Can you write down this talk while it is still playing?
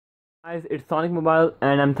Guys, it's Sonic Mobile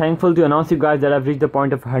and I'm thankful to announce you guys that I've reached the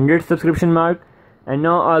point of 100 subscription mark, and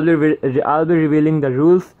now I'll be revealing the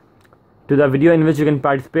rules to the video in which you can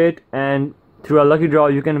participate, and through a lucky draw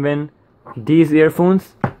you can win these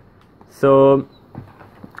earphones. So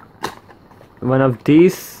one of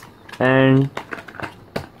these and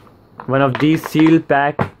one of these seal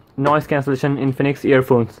pack noise cancellation Infinix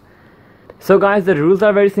earphones. So guys, the rules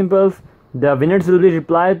are very simple. The winners will be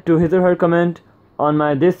replied to his or her comment on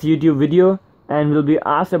this YouTube video and will be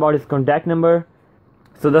asked about his contact number.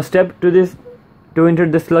 So the step to enter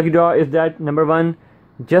this lucky draw is that number 1,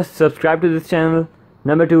 just subscribe to this channel.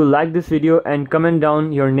 Number 2, like this video and comment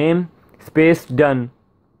down your name space done.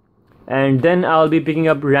 And then I'll be picking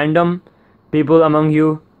up random people among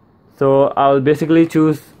you. So I'll basically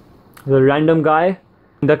choose the random guy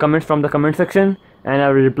in the comments from the comment section, and I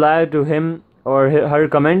will reply to him or her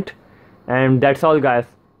comment. And that's all, guys.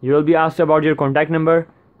 You will be asked about your contact number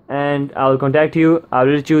and I will contact you, I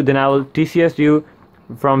will reach you, then I will TCS you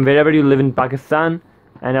from wherever you live in Pakistan,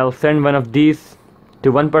 and I will send one of these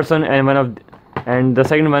to one person and the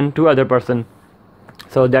second one to other person.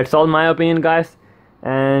 So that's all my opinion, guys.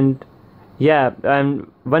 And yeah,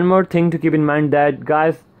 and one more thing to keep in mind, that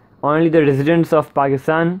guys, only the residents of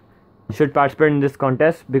Pakistan should participate in this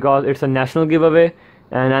contest because it's a national giveaway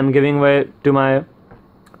and I'm giving away to my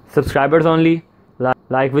subscribers only,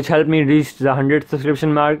 which helped me reach the 100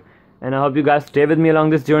 subscription mark. And I hope you guys stay with me along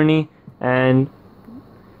this journey. And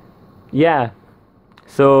yeah,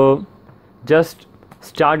 so just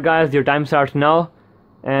start, guys. Your time starts now,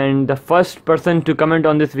 and the first person to comment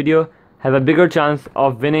on this video have a bigger chance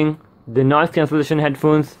of winning the noise cancellation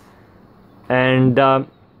headphones, and the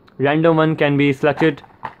random one can be selected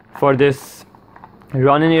for this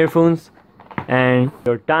Ronin earphones. And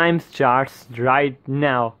your time starts right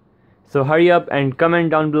now. So hurry up and comment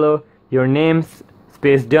down below your names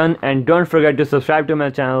space done, and don't forget to subscribe to my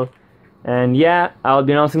channel. And yeah, I'll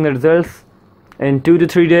be announcing the results in 2 to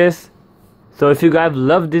 3 days. So if you guys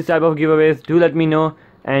love this type of giveaways, do let me know,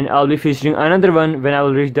 and I'll be featuring another one when I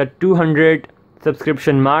will reach the 200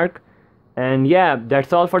 subscription mark. And yeah,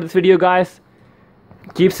 that's all for this video, guys.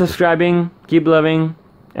 Keep subscribing, keep loving,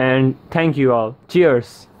 and thank you all.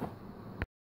 Cheers.